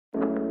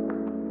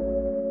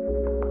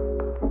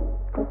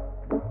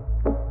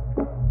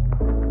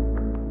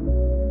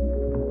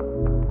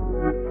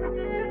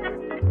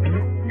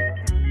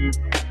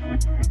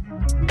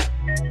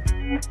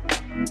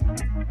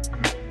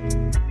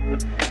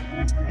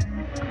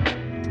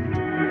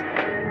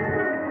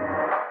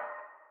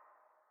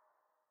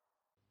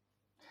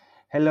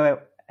Hello,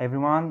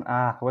 everyone.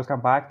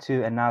 Welcome back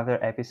to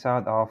another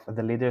episode of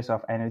the Leaders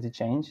of Energy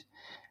Change.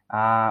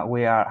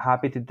 We are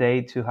happy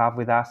today to have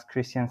with us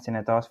Christian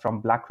Synetos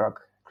from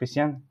BlackRock.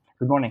 Christian,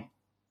 good morning.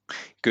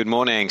 Good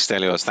morning,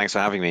 Stelios. Thanks for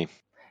having me.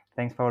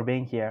 Thanks for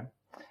being here.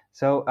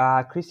 So,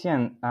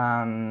 Christian,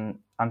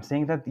 I'm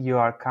seeing that you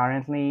are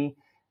currently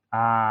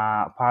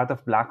part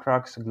of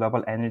BlackRock's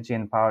Global Energy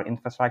and Power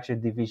Infrastructure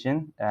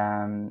division.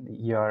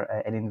 You're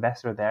an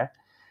investor there.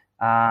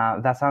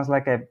 That sounds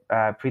like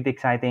a pretty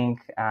exciting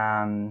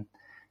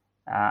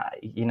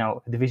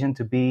division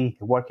to be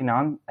working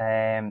on.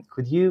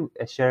 Could you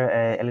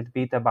share a little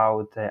bit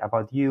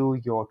about you,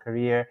 your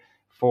career,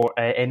 for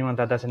anyone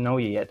that doesn't know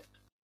you yet?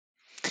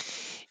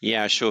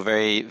 Yeah, sure.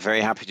 Very,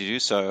 very happy to do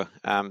so.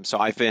 So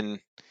I've been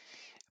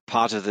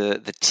part of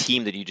the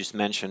team that you just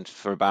mentioned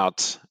for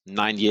about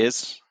 9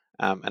 years.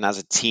 And as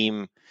a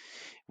team,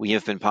 we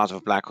have been part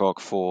of BlackRock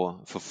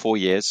for 4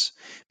 years.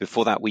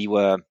 Before that, we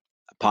were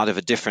part of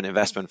a different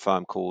investment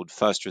firm called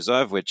First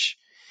Reserve, which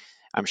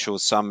I'm sure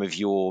some of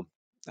your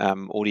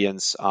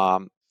audience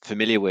are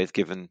familiar with,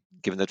 given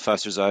that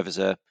First Reserve is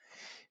a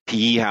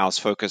PE house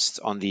focused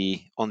on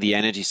the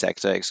energy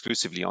sector,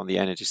 exclusively on the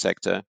energy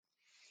sector.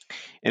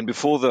 And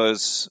before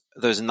those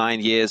 9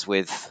 years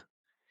with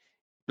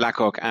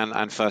BlackRock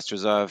and First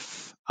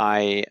Reserve,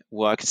 I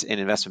worked in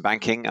investment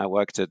banking. I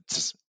worked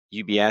at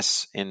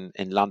UBS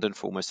in London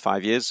for almost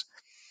 5 years,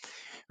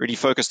 really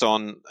focused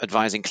on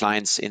advising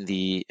clients in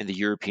the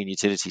European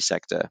utility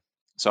sector.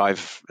 So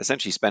I've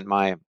essentially spent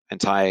my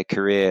entire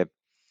career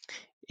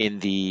in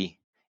the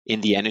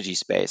energy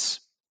space.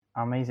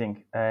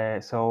 Amazing.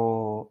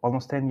 So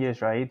almost 10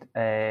 years, right?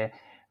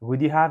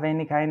 Would you have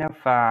any kind of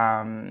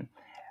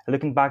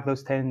looking back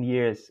those 10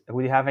 years?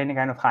 Would you have any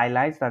kind of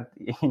highlights that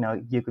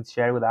you could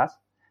share with us,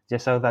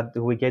 just so that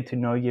we get to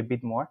know you a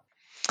bit more?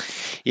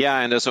 Yeah,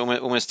 and there's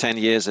almost 10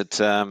 years at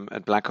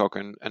BlackRock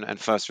and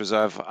First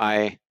Reserve.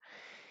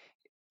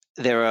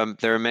 There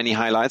are many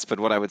highlights, but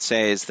what I would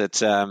say is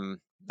that, and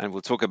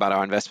we'll talk about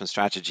our investment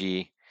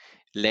strategy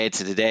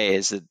later today,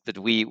 is that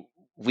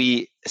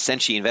we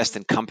essentially invest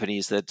in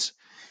companies that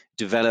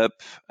develop,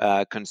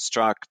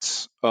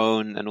 construct,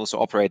 own, and also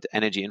operate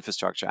energy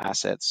infrastructure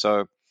assets.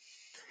 So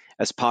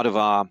as part of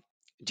our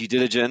due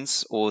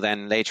diligence, or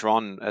then later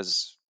on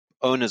as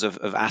owners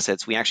of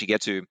assets, we actually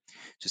get to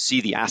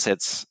see the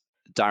assets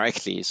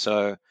directly.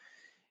 So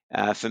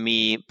for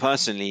me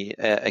personally,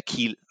 a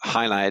key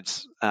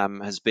highlight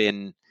has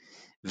been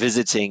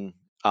visiting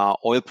our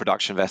oil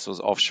production vessels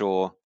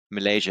offshore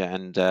Malaysia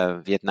and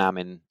Vietnam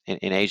in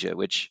Asia,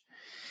 which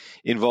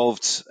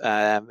involved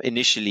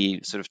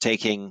initially sort of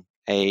taking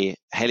a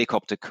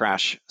helicopter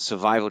crash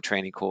survival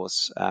training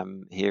course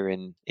here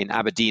in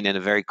Aberdeen in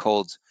a very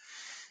cold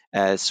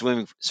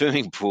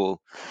swimming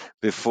pool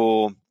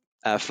before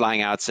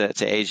flying out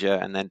to Asia,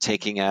 and then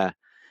taking a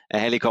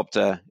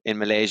helicopter in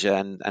Malaysia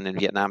and in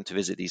Vietnam to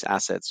visit these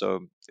assets. So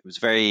it was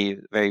very,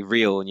 very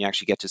real, and you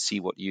actually get to see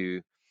what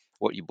you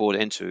bought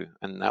into,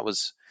 and that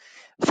was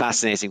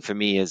fascinating for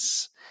me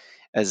as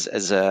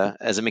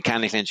a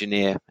mechanical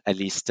engineer, at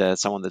least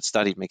someone that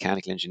studied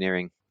mechanical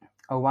engineering.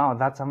 Oh wow,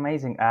 that's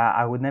amazing!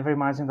 I would never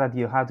imagine that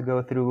you had to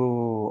go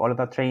through all of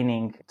that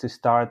training to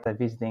start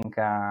visiting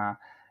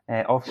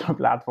offshore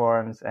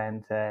platforms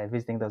and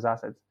visiting those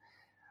assets.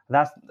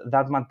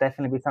 That might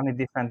definitely be something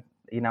different,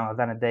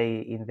 than a day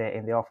in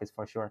the office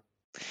for sure.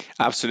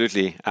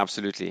 Absolutely,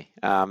 absolutely.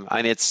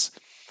 And it's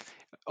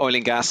oil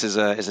and gas is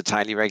a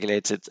tightly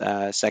regulated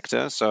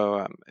sector,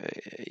 so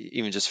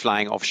even just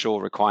flying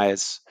offshore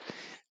requires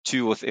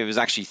it was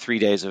actually 3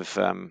 days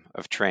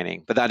of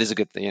training, but that is a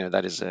good thing.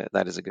 That is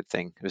a good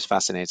thing. It was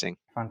fascinating.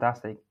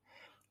 Fantastic.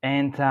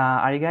 And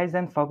are you guys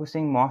then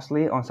focusing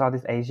mostly on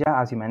Southeast Asia,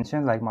 as you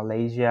mentioned, like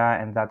Malaysia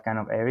and that kind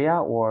of area,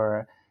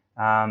 or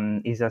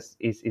is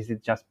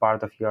it just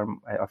part of your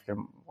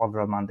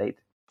overall mandate?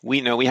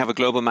 We know we have a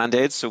global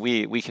mandate, so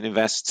we can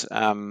invest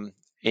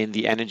in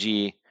the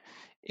energy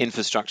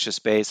infrastructure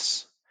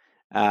space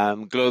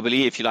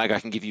globally. If you like, I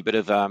can give you a bit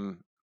of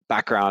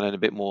background and a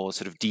bit more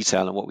sort of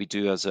detail on what we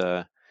do as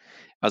a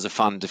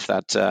fund, if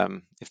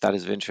that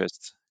is of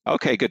interest.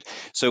 Okay, good.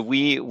 So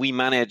we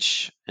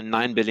manage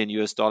 $9 billion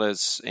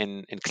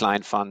in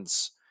client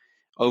funds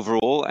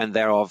overall, and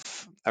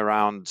thereof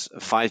around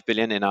 $5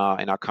 billion in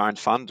our current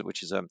fund,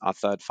 which is our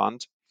third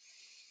fund.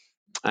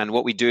 And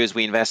what we do is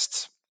we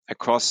invest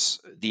across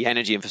the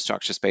energy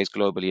infrastructure space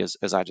globally,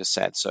 as I just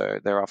said. So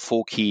there are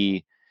four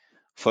key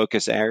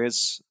focus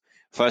areas.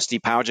 Firstly,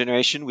 power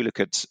generation. We look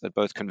at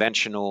both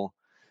conventional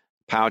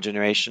power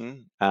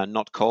generation,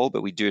 not coal,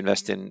 but we do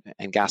invest in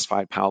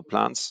gas-fired power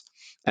plants,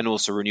 and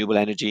also renewable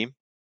energy.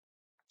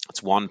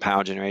 That's one,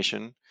 power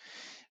generation.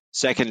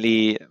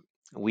 Secondly,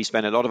 we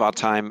spend a lot of our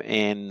time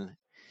in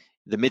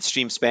the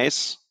midstream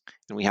space,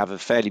 and we have a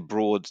fairly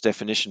broad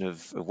definition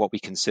of what we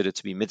consider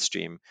to be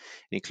midstream.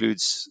 It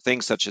includes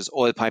things such as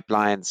oil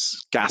pipelines,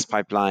 gas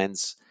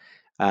pipelines,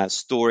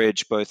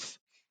 storage, both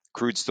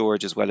crude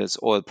storage as well as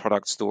oil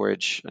product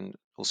storage, and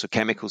also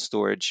chemical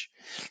storage,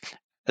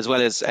 as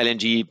well as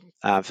LNG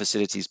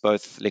facilities,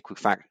 both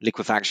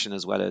liquefaction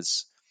as well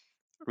as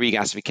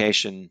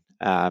regasification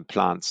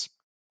plants.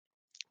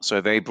 So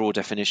a very broad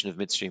definition of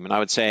midstream. And I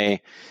would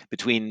say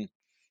between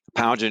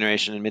power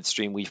generation and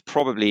midstream, we've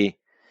probably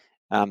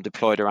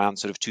deployed around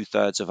sort of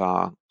 2/3 of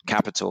our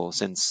capital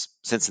since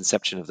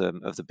inception of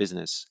the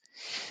business.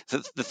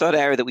 The third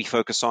area that we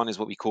focus on is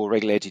what we call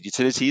regulated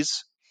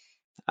utilities,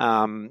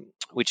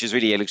 which is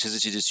really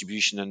electricity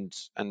distribution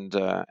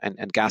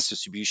and gas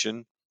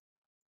distribution.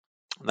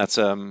 That's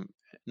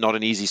not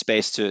an easy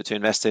space to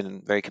invest in,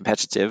 and very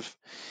competitive.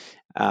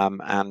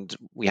 And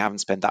we haven't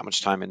spent that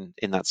much time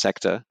in that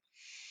sector.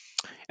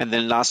 And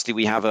then lastly,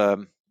 we have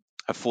a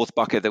fourth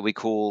bucket that we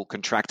call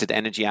contracted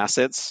energy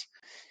assets,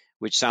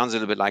 which sounds a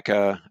little bit like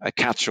a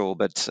catch-all,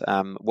 but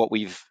what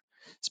we've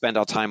spent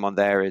our time on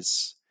there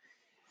is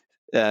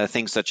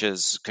things such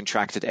as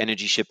contracted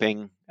energy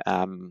shipping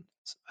and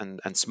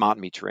smart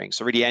metering.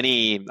 So really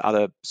any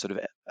other sort of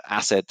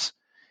asset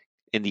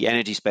in the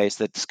energy space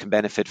that can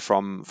benefit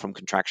from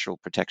contractual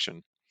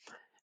protection.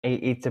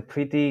 It's a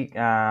pretty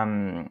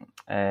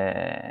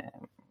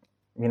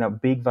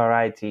big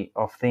variety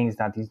of things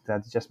that you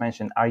just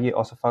mentioned. Are you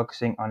also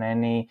focusing on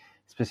any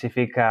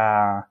specific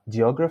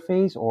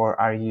geographies, or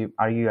are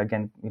you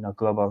again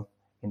global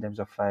in terms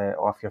of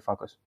your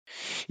focus?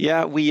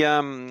 Yeah, we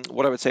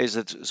what I would say is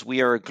that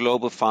we are a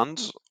global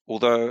fund,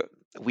 although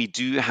we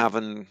do have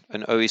an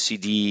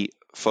OECD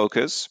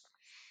focus.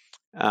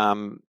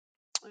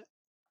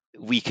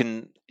 We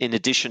can, in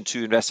addition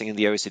to investing in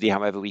the OECD,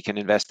 however, we can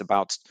invest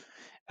about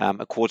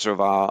a quarter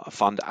of our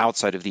fund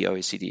outside of the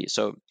OECD.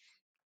 So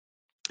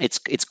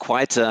it's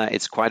quite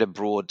a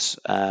broad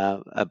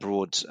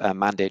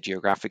mandate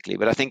geographically.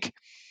 But I think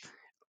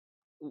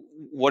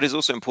what is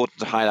also important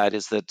to highlight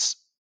is that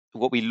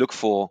what we look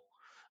for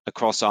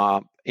across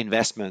our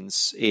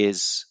investments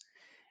is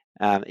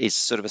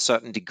sort of a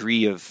certain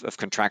degree of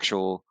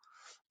contractual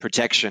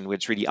protection,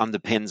 which really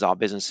underpins our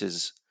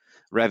business's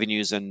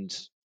revenues and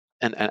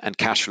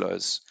cash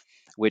flows,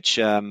 which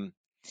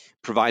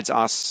provides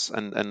us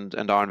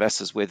and our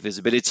investors with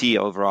visibility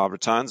over our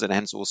returns, and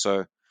hence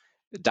also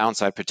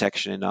downside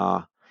protection in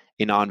our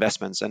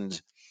investments.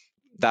 And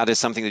that is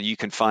something that you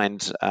can find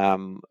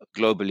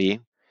globally.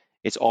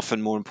 It's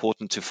often more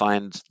important to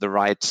find the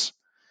right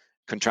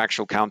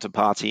contractual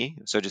counterparty.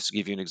 So just to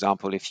give you an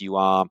example, if you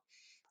are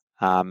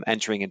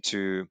entering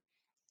into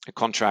a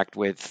contract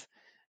with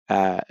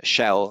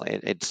Shell,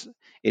 it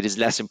is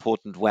less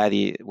important where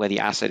the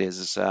asset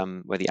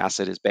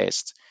is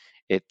based.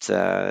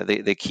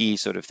 The key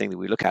sort of thing that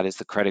we look at is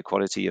the credit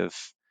quality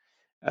of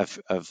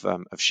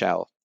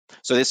Shell.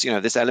 So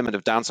this element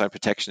of downside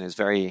protection is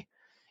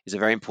a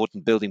very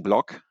important building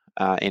block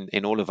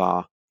in all of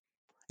our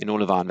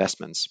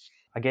investments.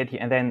 I get you.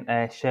 And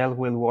then Shell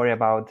will worry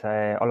about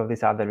all of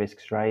these other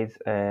risks, right?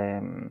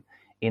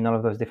 In all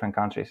of those different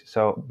countries.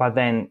 So, but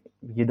then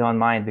you don't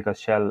mind because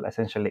Shell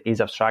essentially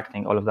is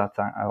abstracting all of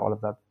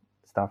that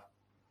stuff.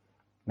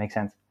 Makes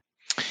sense.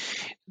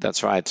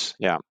 That's right.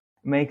 Yeah.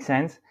 Makes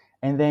sense.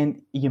 And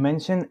then you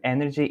mentioned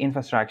energy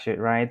infrastructure,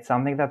 right?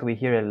 Something that we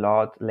hear a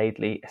lot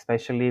lately,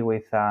 especially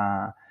with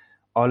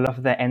all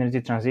of the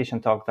energy transition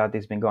talk that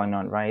has been going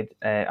on, right?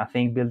 I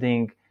think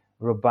building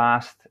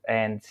robust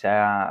and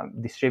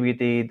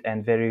distributed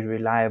and very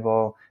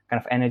reliable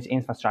kind of energy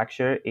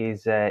infrastructure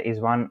is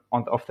one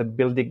of the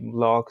building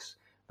blocks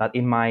that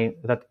in my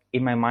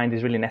mind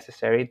is really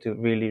necessary to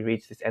really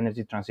reach this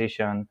energy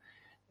transition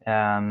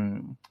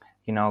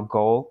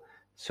goal.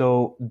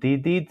 So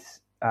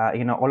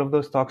all of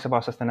those talks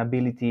about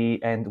sustainability,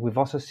 and we've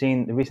also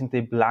seen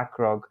recently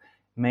BlackRock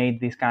made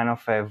this kind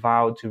of a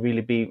vow to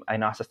really be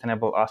as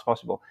sustainable as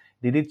possible.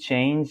 Did it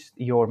change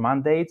your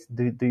mandates?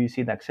 Do you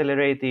see it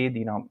accelerated?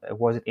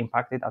 Was it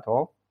impacted at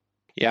all?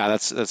 Yeah,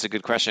 that's a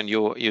good question.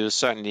 You're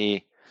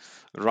certainly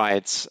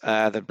right.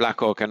 That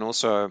BlackRock, and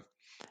also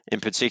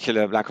in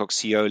particular BlackRock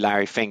CEO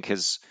Larry Fink,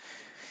 has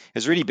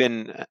really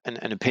been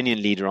an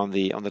opinion leader on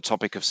the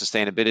topic of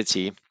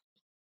sustainability.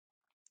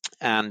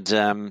 And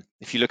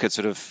if you look at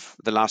sort of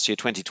the last year,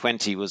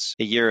 2020 was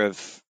a year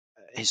of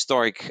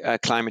historic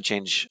climate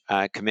change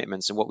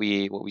commitments, and what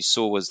we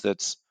saw was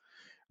that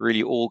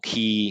really all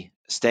key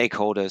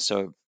stakeholders,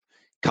 so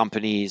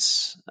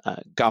companies,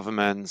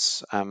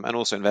 governments, and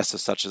also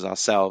investors such as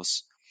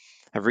ourselves,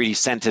 have really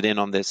centered in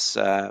on this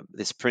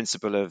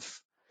principle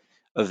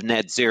of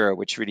net zero,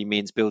 which really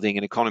means building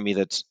an economy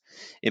that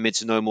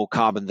emits no more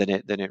carbon than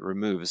it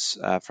removes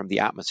from the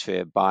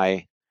atmosphere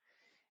by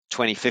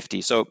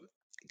 2050. So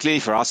clearly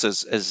for us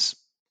as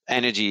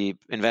energy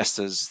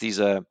investors, these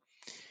are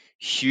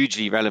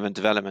hugely relevant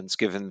developments,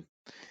 given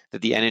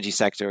that the energy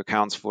sector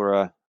accounts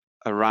for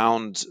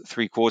around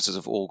 3/4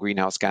 of all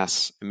greenhouse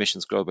gas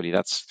emissions globally.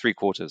 That's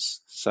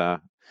 3/4. So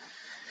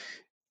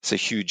it's a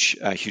huge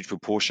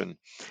proportion.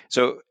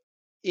 So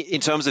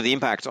in terms of the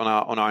impact on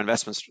our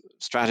investment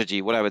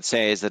strategy, what I would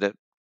say is that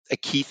a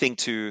key thing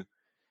to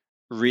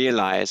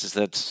realize is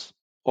that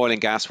oil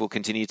and gas will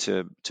continue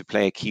to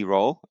play a key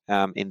role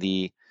in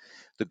the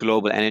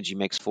global energy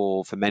mix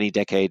for many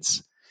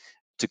decades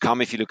to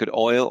come. If you look at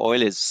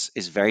oil is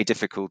very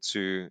difficult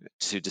to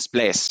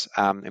displace,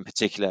 in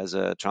particular as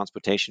a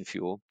transportation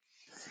fuel.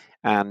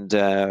 and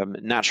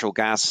natural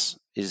gas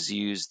is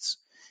used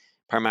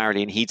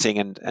primarily in heating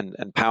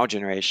and power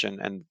generation,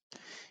 and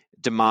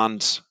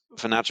demand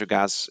for natural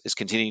gas is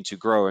continuing to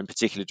grow, in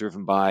particular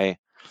driven by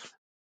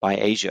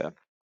Asia.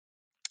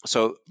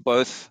 So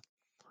both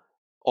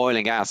oil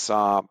and gas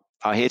are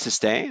here to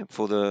stay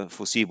for the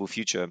foreseeable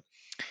future,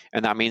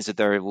 and that means that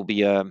there will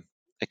be a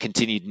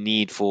continued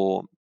need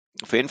for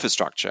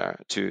infrastructure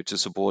to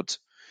support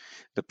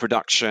the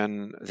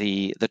production,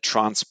 the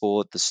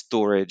transport, the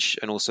storage,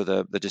 and also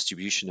the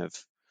distribution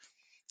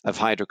of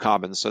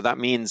hydrocarbons. So that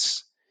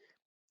means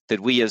that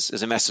we as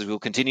investors will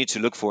continue to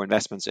look for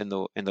investments in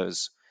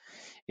those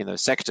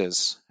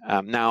sectors.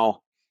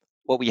 Now,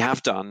 what we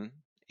have done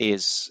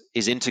is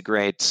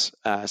integrate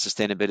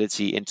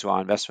sustainability into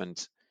our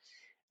investment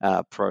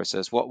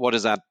process. What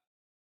does that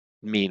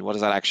mean? What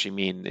does that actually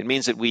mean? It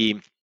means that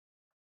we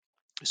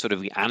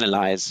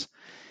analyze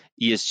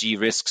ESG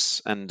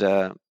risks and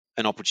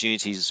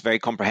opportunities very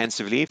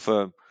comprehensively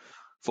for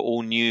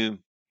all new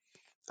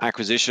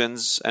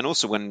acquisitions, and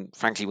also when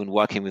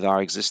working with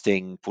our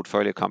existing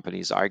portfolio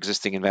companies, our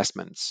existing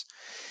investments.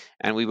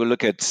 And we will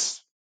look at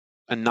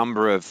a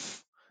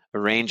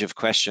range of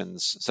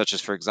questions, such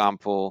as, for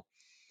example,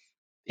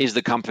 is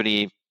the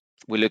company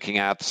we're looking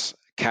at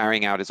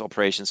carrying out its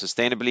operations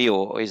sustainably,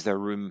 or is there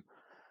room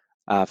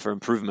for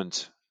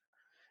improvement?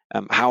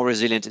 How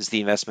resilient is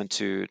the investment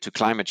to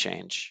climate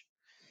change?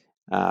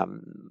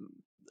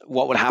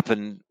 What would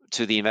happen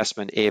to the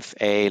investment if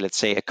let's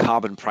say a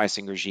carbon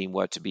pricing regime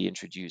were to be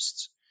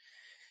introduced?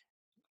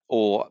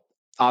 Or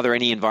are there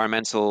any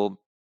environmental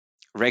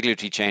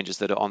regulatory changes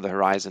that are on the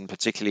horizon,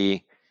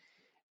 particularly,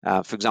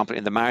 for example,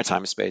 in the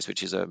maritime space,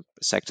 which is a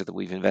sector that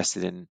we've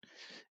invested in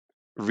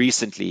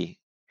recently?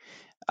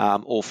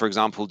 Or, for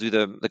example, do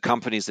the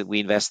companies that we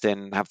invest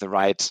in have the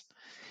right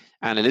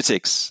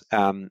analytics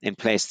in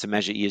place to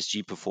measure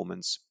ESG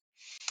performance?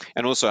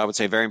 And also, I would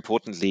say, very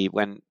importantly,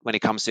 when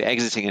it comes to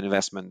exiting an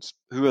investment,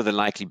 who are the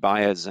likely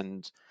buyers,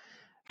 and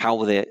how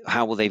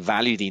will they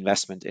value the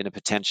investment in a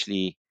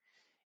potentially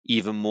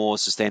even more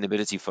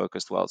sustainability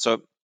focused world?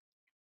 So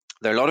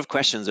there are a lot of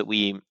questions that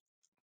we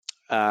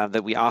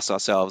ask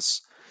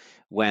ourselves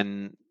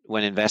when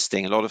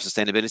investing, a lot of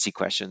sustainability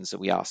questions that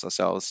we ask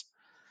ourselves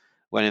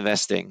when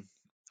investing.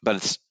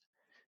 But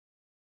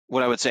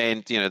what I would say,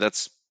 and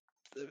that's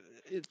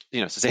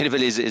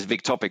sustainability is a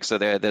big topic, so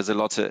there's a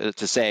lot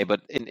to say.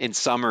 But in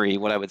summary,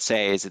 what I would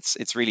say is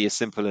it's really as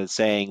simple as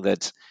saying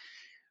that,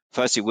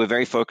 firstly, we're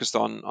very focused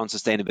on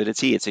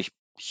sustainability. It's a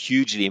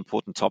hugely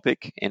important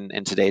topic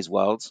in today's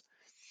world.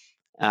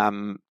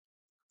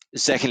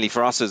 Secondly,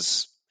 for us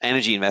as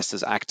energy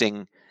investors,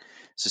 acting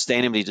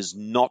sustainably does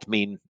not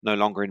mean no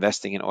longer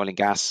investing in oil and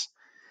gas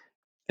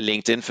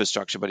linked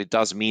infrastructure, but it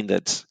does mean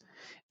that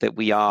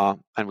we are,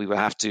 and we will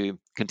have to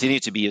continue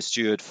to be a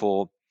steward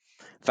for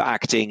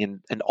acting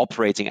and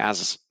operating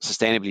as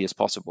sustainably as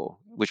possible,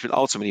 which will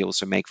ultimately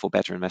also make for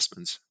better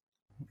investments.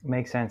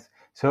 Makes sense.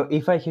 So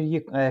if I hear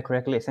you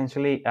correctly,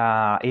 essentially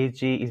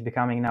ESG is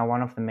becoming now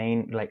one of the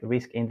main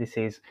risk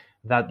indices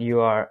that you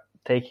are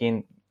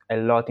taking a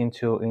lot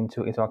into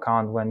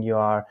account when you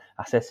are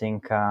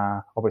assessing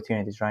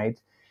opportunities, right?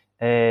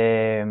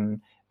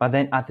 But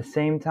then at the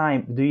same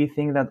time, do you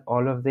think that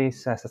all of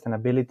this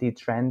sustainability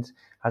trend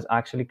has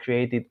actually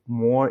created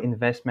more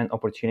investment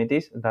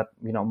opportunities,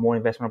 more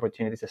investment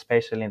opportunities,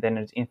 especially in the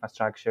energy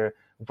infrastructure,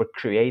 were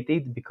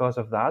created because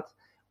of that?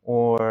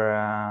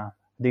 Or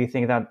do you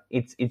think that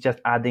it's just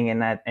adding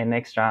an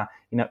extra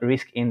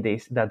risk in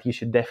this that you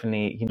should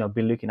definitely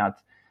be looking at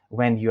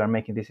when you are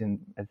making these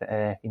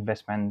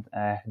investment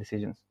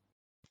decisions?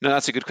 No,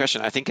 that's a good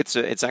question. I think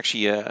it's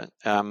actually a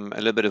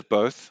little bit of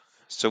both.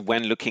 So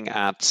when looking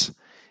at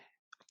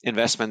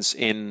investments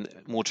in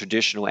more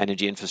traditional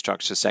energy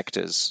infrastructure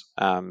sectors,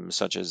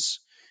 such as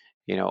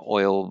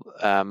oil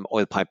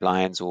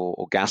pipelines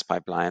or gas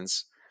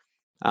pipelines,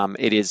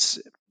 it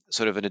is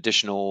sort of an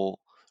additional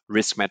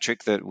risk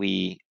metric that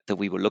we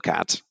will look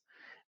at.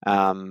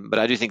 But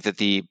I do think that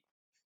the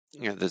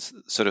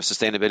sort of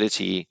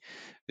sustainability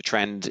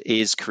trend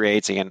is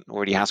creating and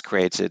already has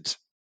created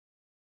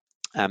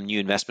new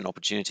investment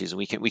opportunities, and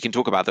we can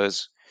talk about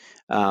those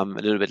a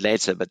little bit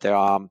later. But there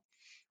are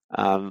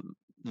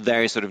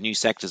various sort of new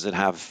sectors that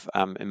have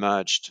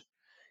emerged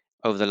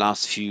over the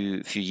last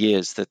few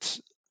years that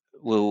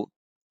will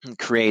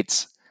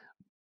create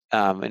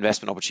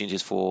investment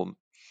opportunities for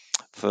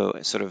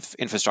sort of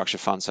infrastructure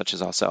funds such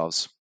as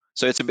ourselves.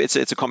 So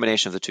it's a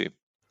combination of the two.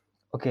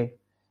 Okay,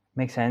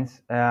 makes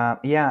sense.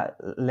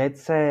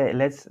 Let's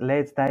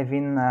dive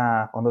in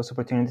on those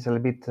opportunities a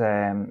little bit.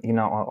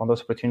 On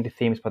those opportunity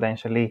themes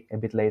potentially a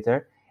bit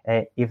later,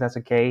 if that's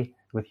okay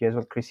with you as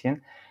well,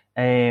 Christian.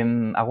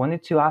 I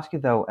wanted to ask you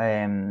though,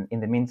 in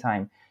the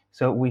meantime,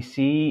 so we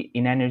see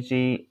in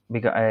energy,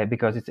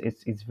 because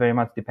it's very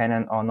much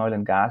dependent on oil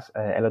and gas,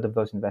 a lot of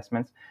those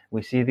investments,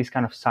 we see these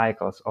kind of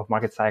cycles, of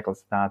market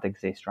cycles that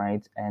exist,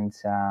 right? And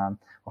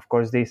of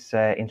course, this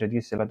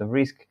introduces a lot of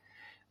risk.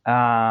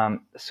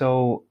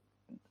 So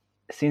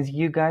since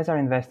you guys are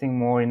investing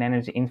more in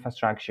energy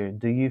infrastructure,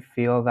 do you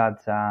feel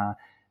that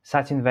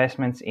such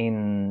investments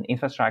in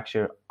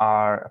infrastructure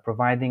are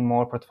providing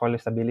more portfolio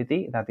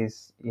stability that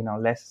is,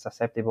 less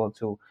susceptible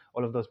to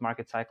all of those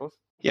market cycles?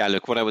 Yeah,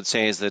 look, what I would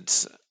say is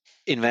that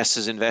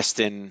investors invest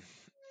in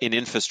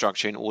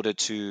infrastructure in order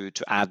to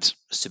add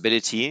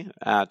stability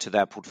to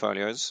their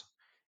portfolios,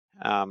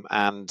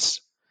 and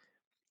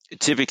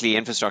typically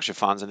infrastructure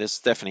funds, and this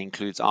definitely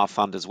includes our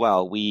fund as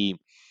well, we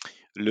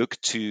look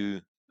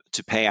to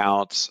pay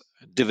out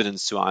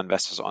dividends to our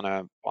investors on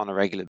a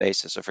regular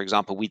basis. So, for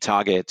example, we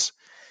target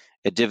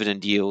a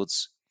dividend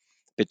yields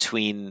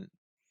between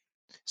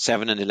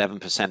 7 and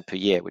 11% per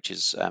year, which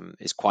is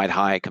quite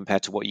high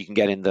compared to what you can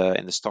get in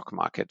the stock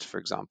market, for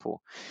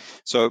example.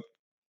 So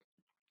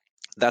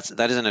that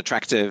is an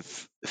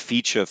attractive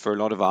feature for a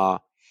lot of our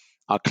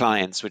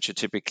clients, which are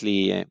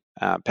typically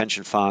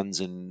pension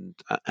funds and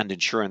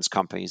insurance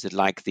companies that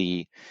like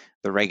the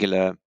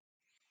regular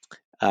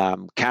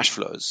cash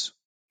flows.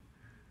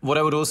 What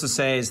I would also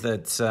say is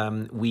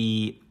that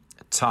we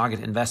target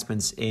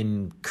investments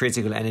in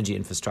critical energy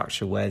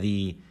infrastructure where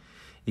the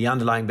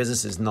underlying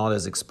business is not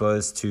as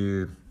exposed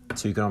to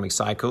economic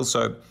cycles.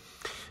 So,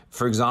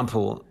 for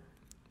example,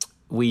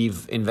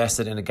 we've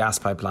invested in a gas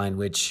pipeline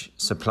which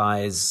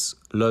supplies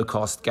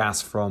low-cost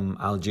gas from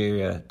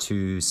Algeria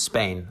to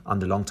Spain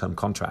under long-term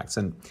contracts.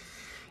 And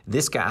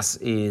this gas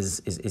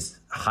is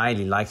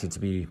highly likely to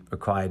be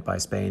required by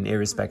Spain,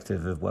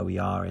 irrespective of where we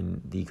are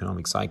in the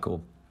economic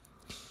cycle.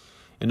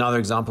 Another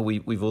example,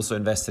 we've also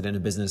invested in a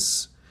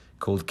business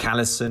called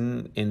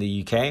Callison in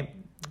the UK.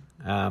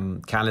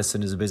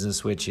 Callison is a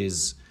business which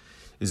is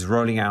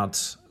rolling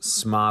out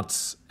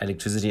smart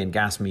electricity and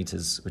gas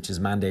meters, which is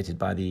mandated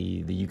by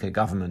the UK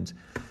government.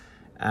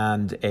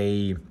 And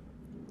a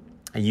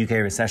UK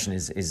recession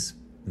is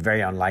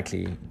very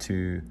unlikely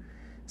to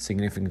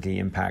significantly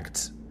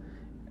impact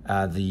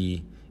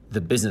the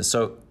business.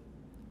 So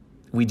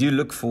we do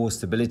look for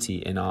stability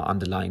in our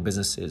underlying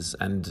businesses,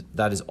 and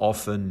that is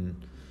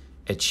often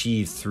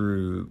achieved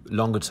through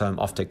longer-term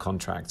offtake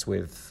contracts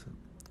with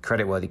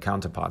creditworthy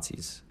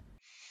counterparties.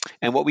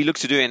 And what we look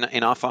to do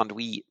in our fund,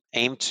 we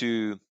aim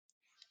to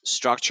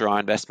structure our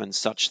investments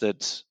such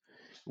that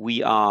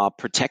we are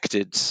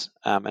protected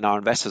and our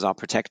investors are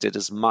protected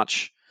as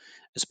much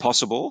as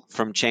possible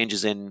from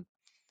changes in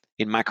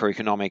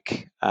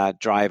macroeconomic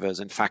drivers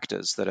and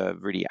factors that are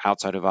really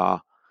outside of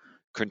our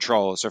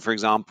control. So, for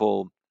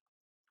example,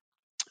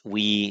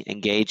 we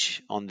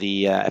engage on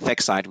the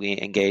FX side, we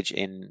engage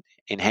in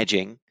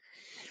hedging.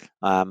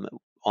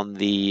 On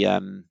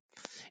the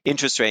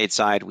interest rate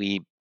side,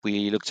 we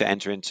look to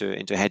enter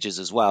into hedges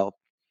as well.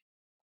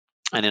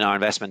 And in our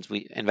investments,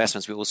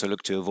 we also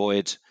look to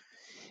avoid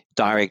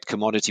direct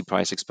commodity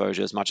price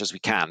exposure as much as we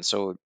can.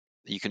 So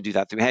you can do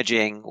that through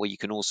hedging, or you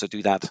can also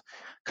do that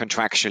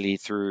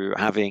contractually through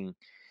having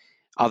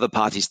other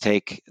parties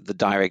take the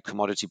direct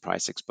commodity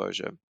price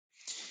exposure.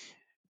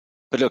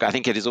 But look, I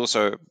think it is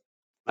also,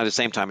 at the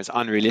same time, it's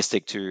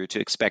unrealistic to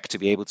expect to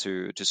be able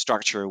to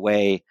structure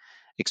away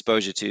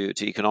exposure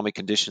to economic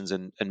conditions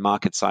and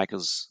market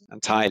cycles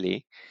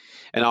entirely.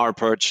 And our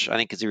approach, I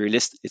think,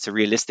 it's a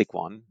realistic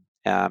one.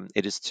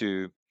 It is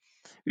to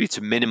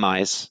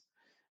minimize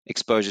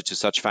exposure to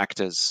such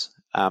factors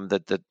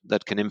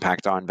that can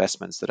impact our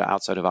investments that are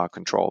outside of our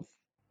control.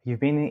 You've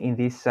been in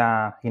this,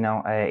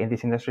 in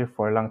this industry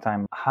for a long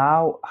time.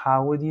 How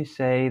would you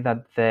say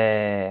that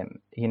the,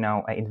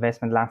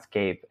 investment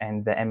landscape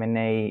and the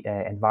M&A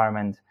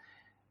environment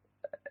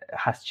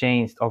has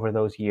changed over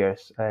those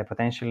years?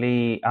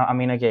 Potentially,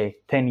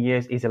 10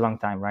 years is a long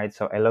time, right?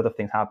 So a lot of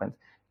things happened.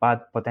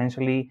 But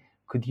potentially,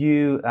 could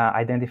you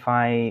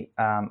identify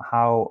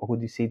how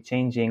would you see it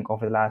changing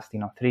over the last,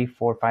 3,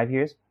 4, 5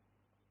 years?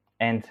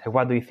 And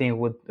what do you think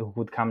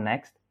would come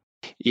next?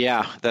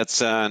 Yeah,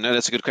 that's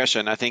a good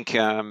question. I think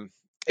a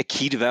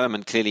key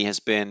development clearly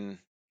has been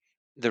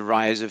the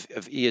rise of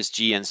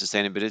ESG and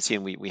sustainability,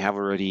 and we have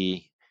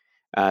already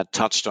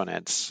touched on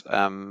it.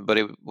 But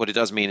what it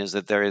does mean is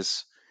that there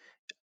is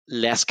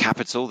less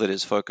capital that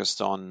is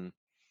focused on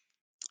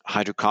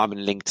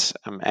hydrocarbon-linked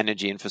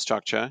energy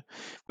infrastructure,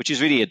 which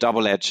is really a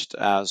double-edged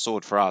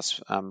sword for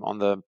us. On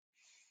the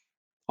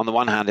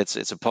one hand,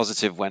 it's a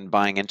positive when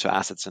buying into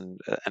assets and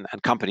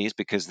companies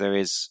because there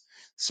is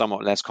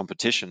somewhat less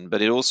competition,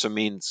 but it also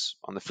means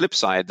on the flip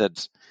side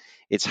that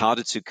it's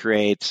harder to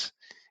create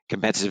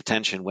competitive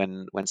tension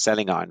when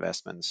selling our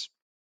investments.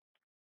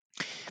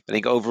 I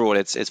think overall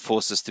it's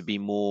forced us to be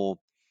more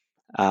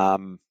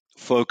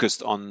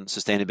focused on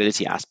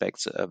sustainability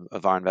aspects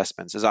of our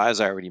investments, as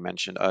I already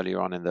mentioned earlier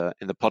on in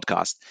the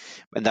podcast,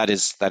 and that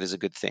is a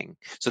good thing.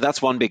 So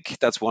that's one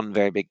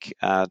very big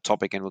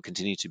topic, and will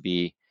continue to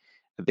be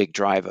a big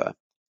driver.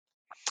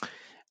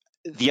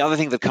 The other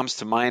thing that comes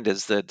to mind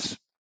is that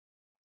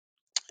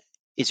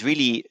it's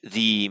really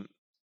the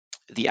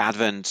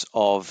advent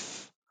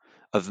of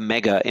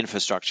mega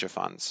infrastructure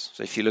funds.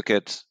 So if you look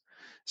at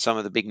some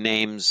of the big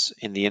names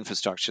in the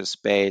infrastructure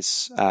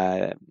space,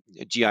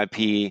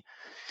 GIP,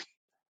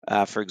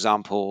 for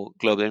example,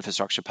 Global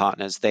Infrastructure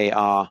Partners, they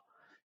are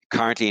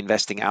currently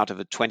investing out of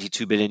a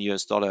 $22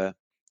 billion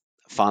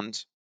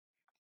fund.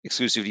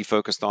 exclusively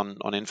focused on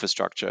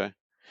infrastructure.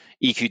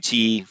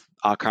 EQT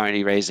are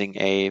currently raising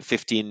a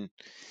 15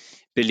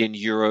 billion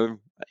euro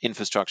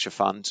infrastructure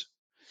fund.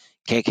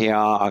 KKR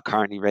are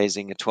currently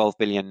raising a 12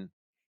 billion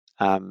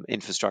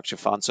infrastructure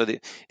fund. So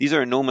these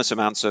are enormous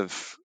amounts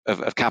of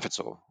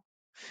capital,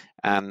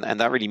 and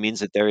that really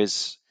means that there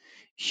is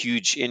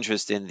huge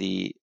interest in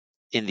the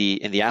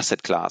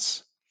asset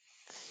class.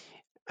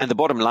 And the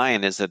bottom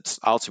line is that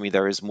ultimately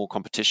there is more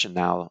competition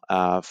now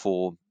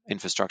for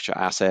infrastructure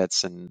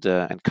assets and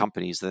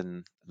companies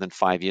than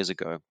 5 years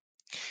ago.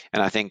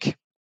 And I think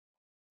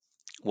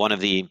one of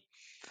the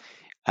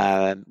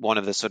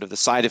sort of the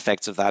side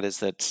effects of that is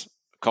that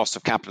cost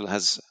of capital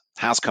has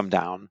come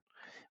down,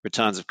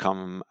 returns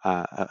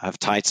have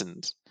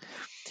tightened,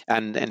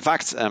 and in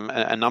fact,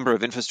 a number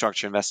of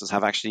infrastructure investors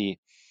have actually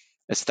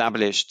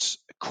established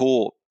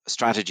core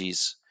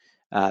strategies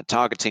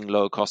targeting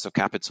low cost of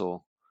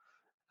capital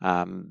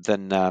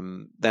than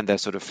their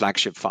sort of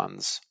flagship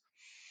funds.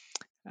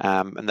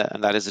 And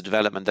that is a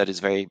development that is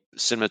very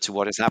similar to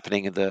what is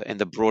happening in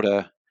the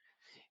broader.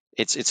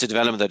 It's a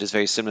development that is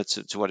very similar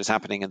to what is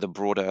happening in the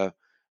broader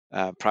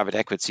private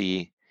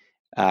equity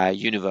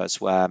universe,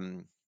 where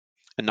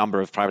a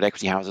number of private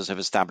equity houses have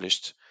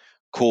established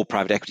core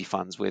private equity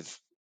funds with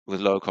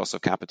low cost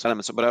of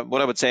capital. So,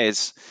 what I would say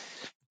is,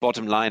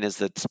 bottom line is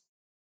that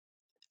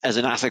as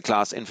an asset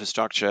class,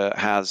 infrastructure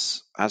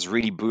has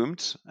really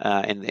boomed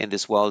in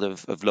this world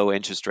of low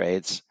interest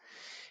rates,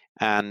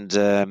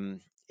 and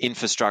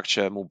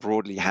infrastructure more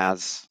broadly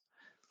has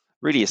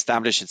really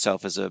established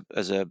itself as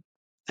an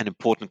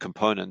important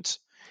component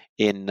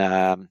in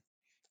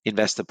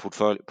investor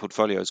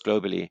portfolios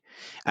globally.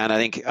 And I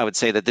think I would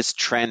say that this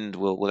trend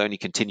will only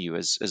continue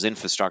as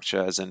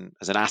infrastructure as an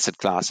asset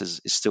class is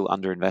still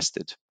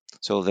underinvested.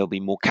 So there'll be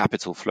more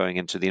capital flowing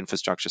into the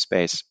infrastructure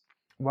space.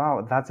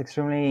 Wow, that's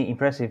extremely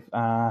impressive,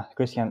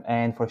 Christian.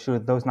 And for sure,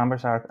 those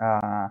numbers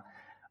are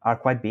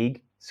quite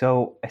big.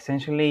 So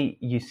essentially,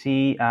 you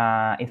see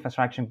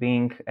infrastructure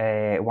being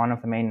one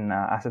of the main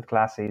asset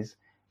classes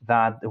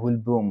that will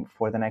boom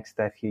for the next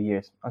few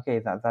years. Okay,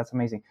 that's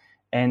amazing.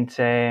 And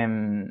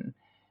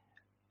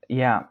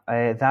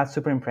that's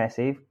super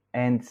impressive.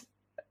 And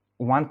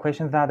one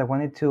question that I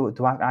wanted to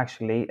ask,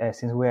 actually,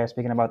 since we are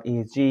speaking about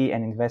ESG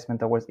and investment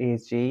towards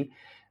ESG,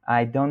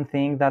 I don't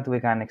think that we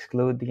can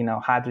exclude,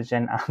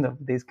 hydrogen out of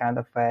these kind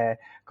of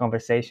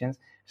conversations.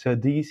 So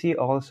do you see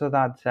also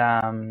that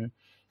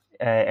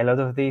a lot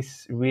of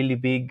these really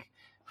big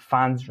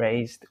funds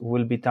raised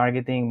will be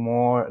targeting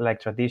more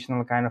like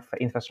traditional kind of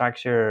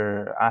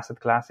infrastructure asset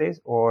classes,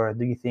 or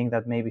do you think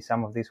that maybe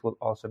some of these will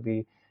also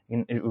be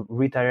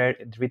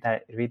redirected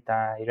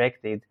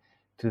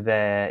to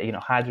the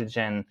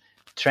hydrogen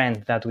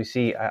trend that we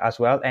see as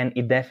well? And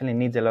it definitely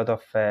needs a lot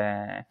of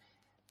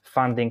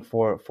funding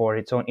for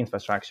its own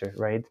infrastructure,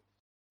 right?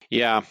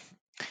 Yeah,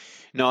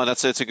 no,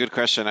 that's a good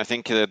question. I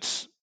think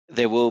that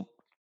there will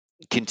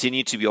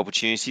continue to be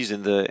opportunities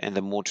in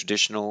the more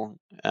traditional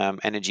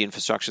energy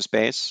infrastructure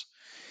space,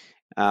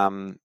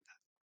 and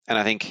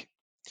I think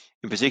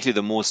in particular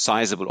the more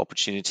sizable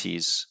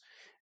opportunities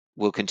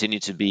will continue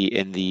to be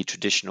in the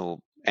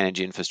traditional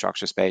energy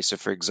infrastructure space. So,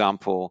 for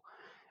example,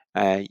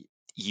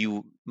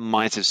 you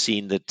might have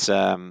seen that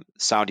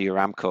Saudi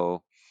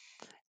Aramco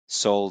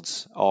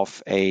sold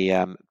off a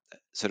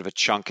sort of a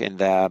chunk in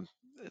their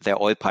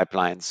oil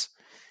pipelines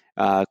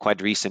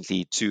quite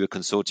recently to a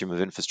consortium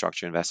of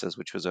infrastructure investors,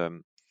 which was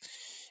an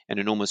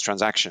enormous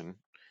transaction.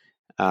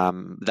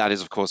 That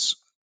is, of course,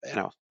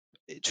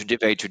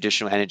 very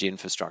traditional energy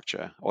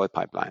infrastructure, oil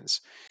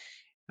pipelines.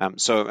 And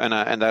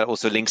that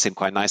also links in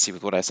quite nicely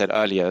with what I said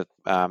earlier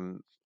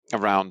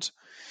around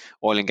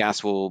oil and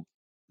gas will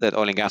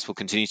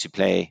continue to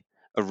play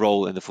a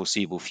role in the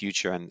foreseeable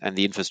future, and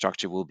the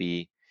infrastructure will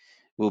be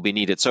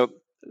needed. So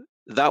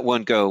that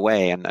won't go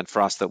away, and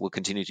for us, that will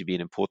continue to be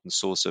an important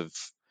source of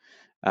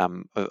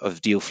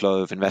deal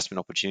flow, of investment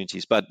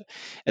opportunities. But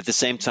at the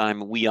same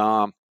time,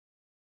 we're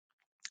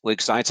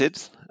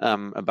excited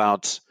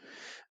about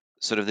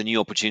sort of the new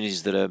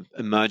opportunities that are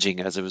emerging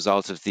as a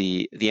result of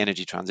the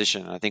energy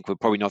transition. I think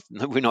we're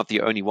not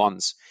the only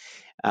ones.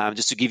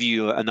 Just to give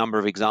you a number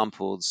of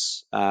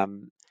examples,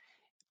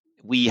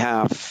 we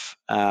have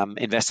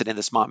invested in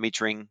the smart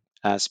metering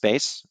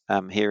space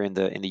here in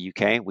the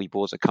UK. We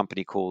bought a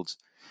company called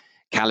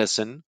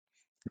Callison,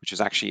 which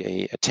was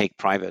actually a take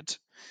private,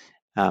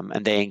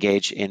 and they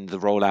engage in the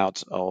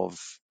rollout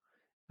of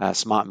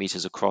smart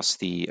meters across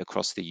the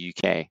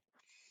UK.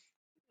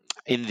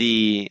 In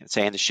the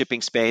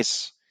shipping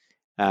space,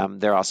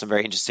 there are some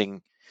very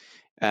interesting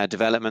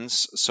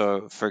developments.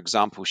 So, for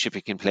example,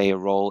 shipping can play a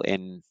role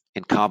in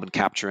carbon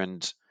capture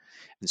and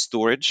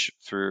storage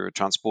through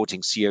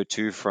transporting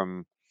CO2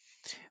 from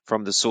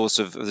the source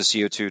of the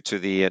CO2 to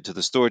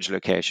the storage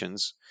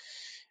locations.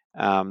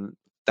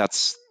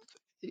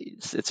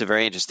 It's a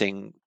very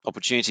interesting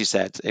opportunity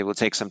set. It will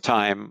take some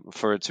time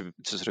for it to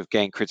sort of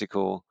gain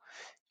critical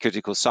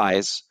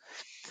size,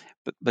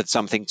 but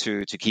something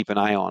to keep an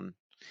eye on.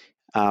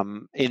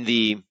 In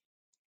the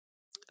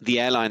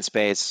airline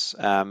space,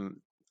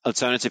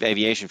 alternative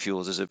aviation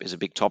fuels is a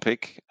big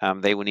topic.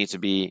 They will need to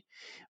be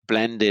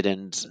blended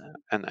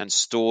and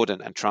stored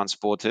and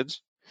transported,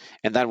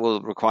 and that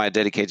will require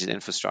dedicated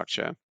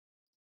infrastructure.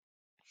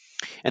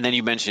 And then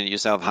you mentioned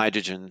yourself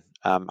hydrogen.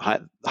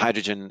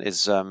 Hydrogen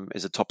is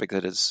a topic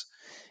that has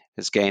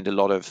gained a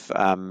lot of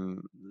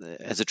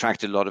has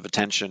attracted a lot of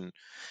attention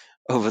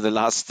over the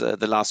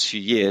last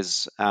few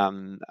years.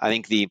 I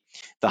think the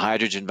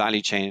hydrogen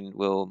value chain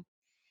will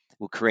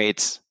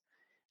create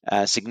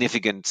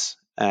significant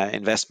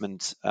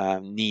investment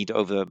need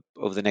over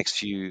the next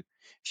few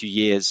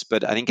years.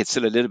 But I think it's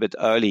still a little bit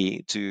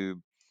early to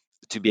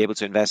be able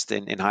to invest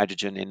in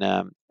hydrogen in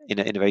a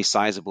very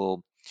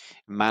sizable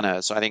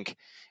manner. So I think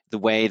the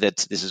way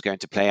that this is going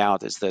to play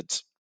out is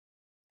that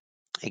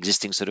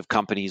existing sort of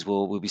companies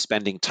will be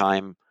spending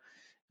time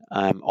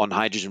on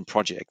hydrogen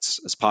projects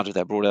as part of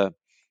their broader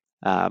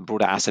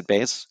asset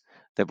base,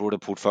 their broader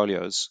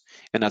portfolios,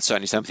 and that's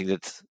certainly something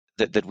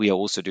that we are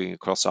also doing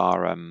across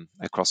our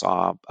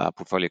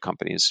portfolio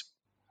companies.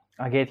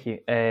 I get you.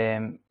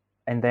 And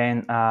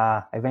then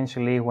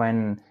eventually,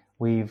 when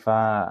we've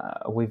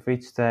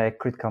reached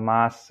critical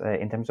mass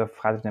in terms of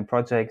hydrogen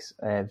projects,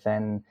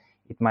 then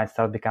it might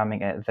start becoming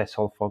the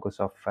sole focus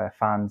of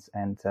funds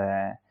and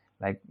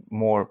like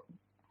more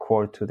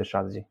core to the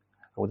strategy,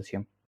 I would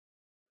assume.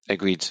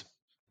 Agreed.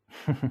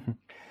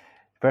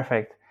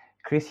 Perfect.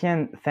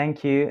 Christian,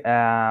 thank you.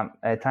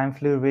 Time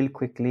flew really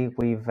quickly.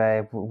 We've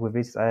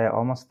reached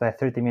almost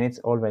 30 minutes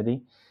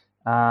already.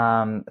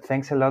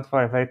 Thanks a lot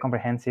for a very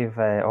comprehensive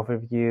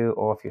overview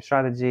of your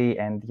strategy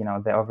and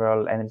the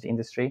overall energy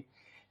industry.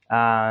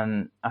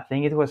 I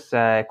think it was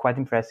quite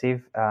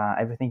impressive,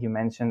 everything you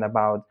mentioned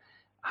about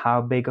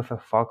how big of a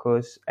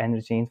focus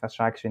energy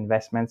infrastructure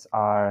investments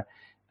are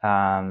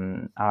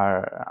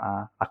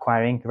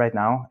acquiring right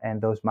now,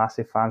 and those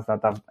massive funds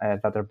that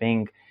are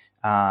being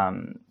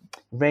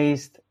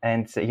raised,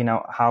 and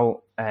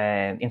how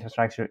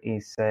infrastructure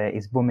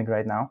is booming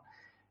right now.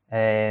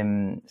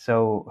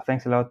 So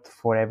thanks a lot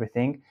for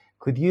everything.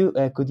 Could you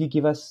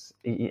give us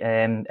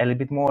a little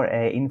bit more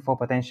info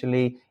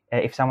potentially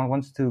if someone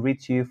wants to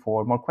reach you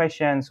for more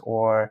questions,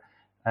 or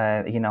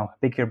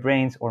pick your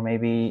brains, or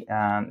maybe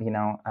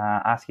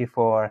ask you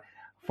for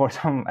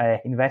some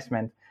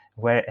investment?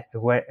 Where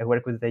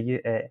could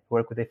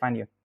they find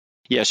you?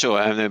 Yeah,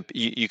 sure.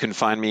 You can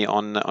find me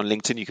on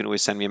LinkedIn. You can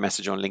always send me a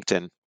message on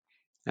LinkedIn,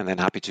 and then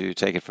happy to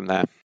take it from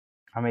there.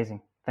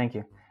 Amazing. Thank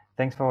you.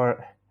 Thanks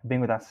for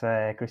being with us,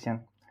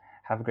 Christian.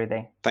 Have a great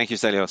day. Thank you,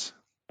 Stelios.